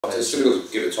It's difficult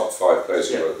to give a top 5 players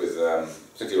you work with,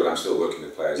 particularly when I'm still working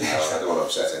with players now. I don't want to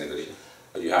upset anybody,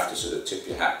 but you have to sort of tip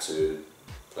your hat to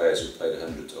players who've played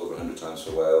over 100 times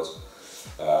for Wales.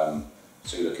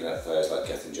 So you're looking at players like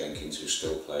Geoff Davies, who's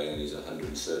still playing, and he's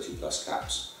 130 plus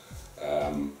caps.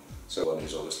 So one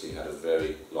who's obviously had a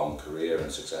very long career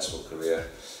and successful career.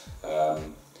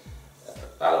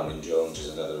 Alan Jones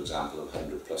is another example of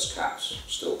 100 plus caps,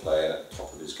 still playing at the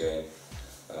top of his game.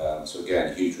 So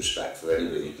again, huge respect for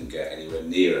anybody who can get anywhere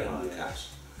near 100 caps,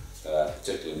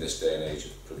 particularly in this day and age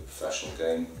of the professional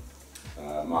game.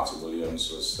 Martin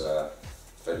Williams was a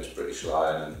famous British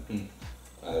Lion, and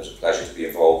it was a pleasure to be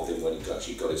involved with him when he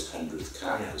actually got his 100th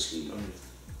cap, because he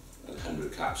had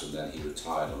 100 caps and then he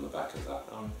retired on the back of that.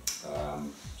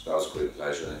 So that was a great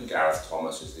pleasure. And Gareth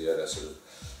Thomas is the other sort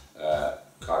of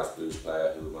Cardiff Blues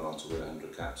player who went on to win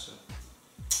 100 caps.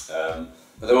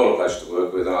 But they're all a pleasure to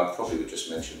work with, and I probably would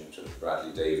just mention sort of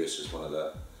Bradley Davies as one of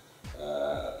the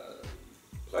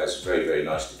players very, very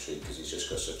nice to treat, because he's just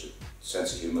got such a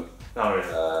sense of humour.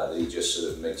 That he just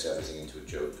sort of makes everything into a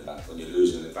joke, and when you're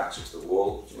losing, the backs to the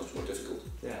wall, it's much more difficult.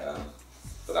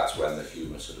 But that's when the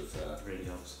humour sort of really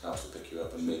helps to pick you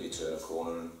up and maybe turn a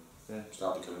corner and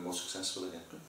start becoming more successful again.